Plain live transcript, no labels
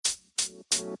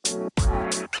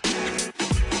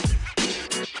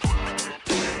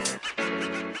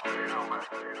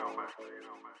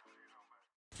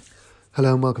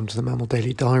Hello and welcome to the Mammal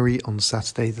Daily Diary on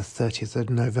Saturday the 30th of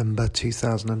November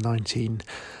 2019.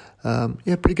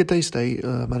 Pretty good day today.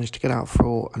 Managed to get out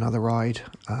for another ride.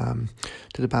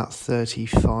 Did about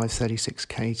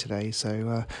 36k today,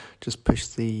 so just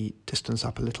pushed the distance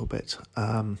up a little bit.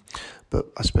 But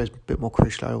I suppose a bit more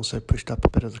crucial, I also pushed up a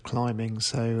bit of the climbing,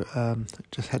 so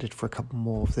just headed for a couple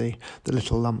more of the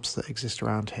little lumps that exist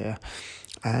around here.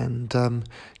 And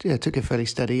took it fairly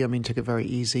steady. Took it very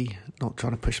easy, not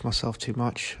trying to push myself too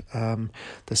much.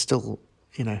 There's still,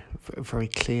 very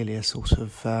clearly a sort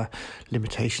of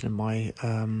limitation in my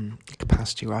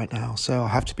capacity right now, so I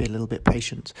have to be a little bit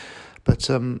patient. But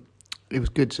it was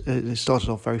good. It started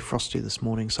off very frosty this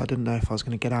morning, so I didn't know if I was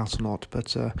going to get out or not.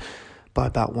 But by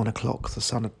about 1 o'clock, the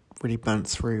sun had really burnt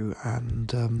through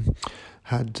and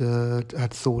had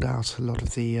thawed out a lot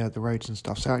of the roads and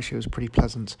stuff. So actually, it was pretty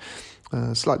pleasant.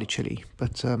 Slightly chilly,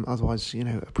 but otherwise,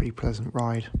 a pretty pleasant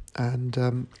ride. And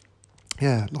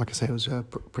like I say, it was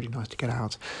pretty nice to get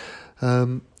out.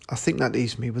 I think that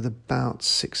leaves me with about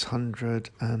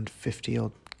 650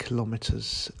 odd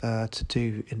kilometres to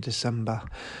do in December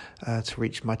to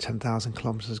reach my 10,000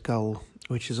 kilometres goal,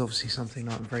 which is obviously something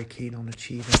that I'm very keen on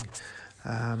achieving.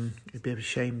 It'd be a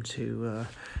shame to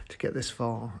get this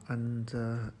far and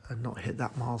not hit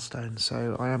that milestone.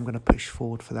 So I am going to push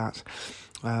forward for that.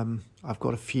 I've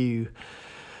got a few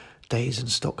days in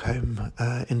Stockholm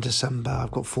in December.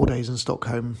 I've got 4 days in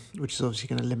Stockholm, which is obviously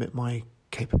going to limit my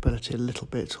capability a little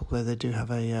bit, although they do have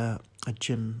a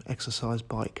gym exercise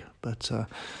bike. But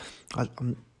I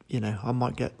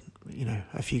might get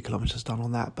a few kilometres done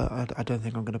on that, but I don't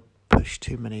think I'm going to push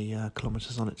too many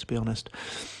kilometres on it, to be honest.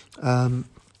 And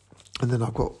then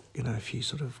I've got a few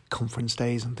sort of conference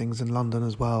days and things in London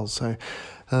as well, so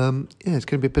it's going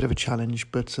to be a bit of a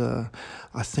challenge, but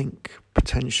I think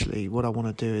potentially what I want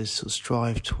to do is sort of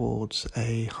strive towards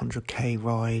a 100k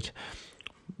ride,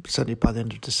 certainly by the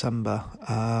end of December,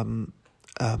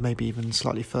 maybe even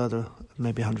slightly further,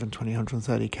 maybe 120,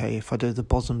 130k. If I do the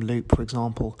Bosom Loop, for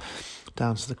example,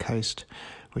 down to the coast,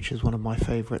 which is one of my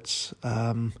favourites,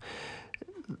 that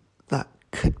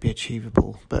could be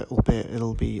achievable, but albeit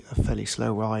it'll be a fairly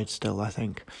slow ride still, I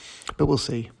think. But we'll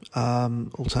see.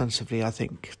 Alternatively, I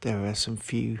think there are some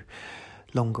few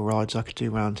longer rides I could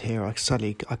do around here. I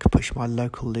could push my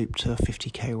local loop to a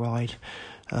 50k ride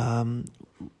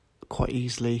quite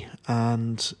easily,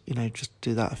 and just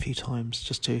do that a few times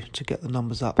just to get the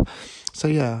numbers up. So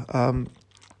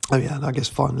and I guess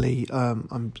finally,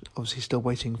 I'm obviously still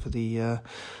waiting for the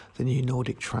new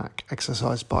Nordic Track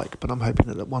exercise bike, but I'm hoping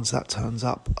that once that turns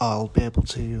up, I'll be able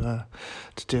to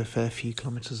do a fair few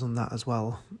kilometres on that as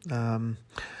well.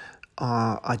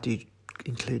 I do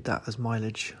include that as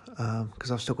mileage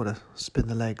because I've still got to spin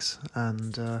the legs,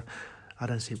 and I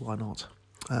don't see why not.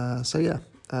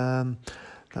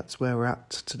 That's where we're at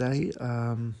today.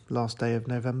 Last day of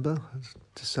November.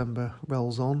 December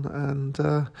rolls on, and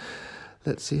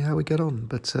let's see how we get on.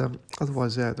 But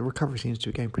otherwise, the recovery seems to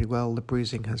be going pretty well. The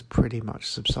bruising has pretty much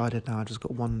subsided now. I just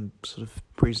got one sort of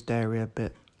bruised area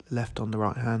bit left on the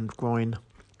right hand groin.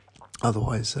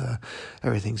 Otherwise,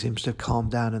 everything seems to have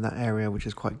calmed down in that area, which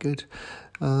is quite good.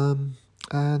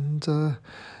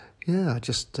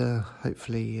 Just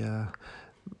hopefully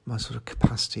my sort of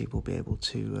capacity will be able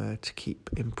to keep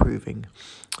improving,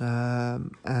 I'll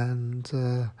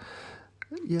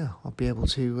be able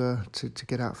to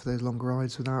get out for those longer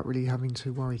rides without really having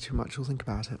to worry too much or think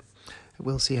about it.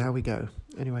 We'll see how we go.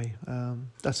 Anyway,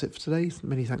 that's it for today.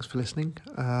 Many thanks for listening.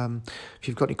 If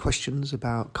you've got any questions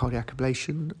about cardiac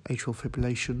ablation, atrial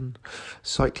fibrillation,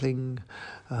 cycling,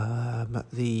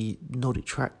 the Nordic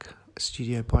Track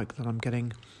studio bike that I'm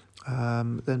getting,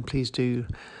 then please do,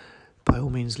 by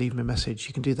all means, leave me a message.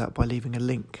 You can do that by leaving a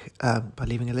link,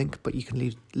 but you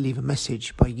can leave a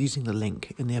message by using the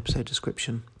link in the episode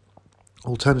description.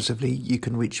 Alternatively, you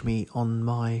can reach me on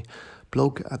my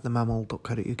blog at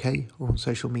themammal.co.uk or on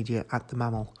social media at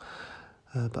themammal.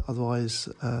 But otherwise,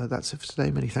 that's it for today.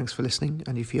 Many thanks for listening,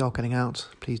 and if you are getting out,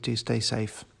 please do stay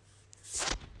safe.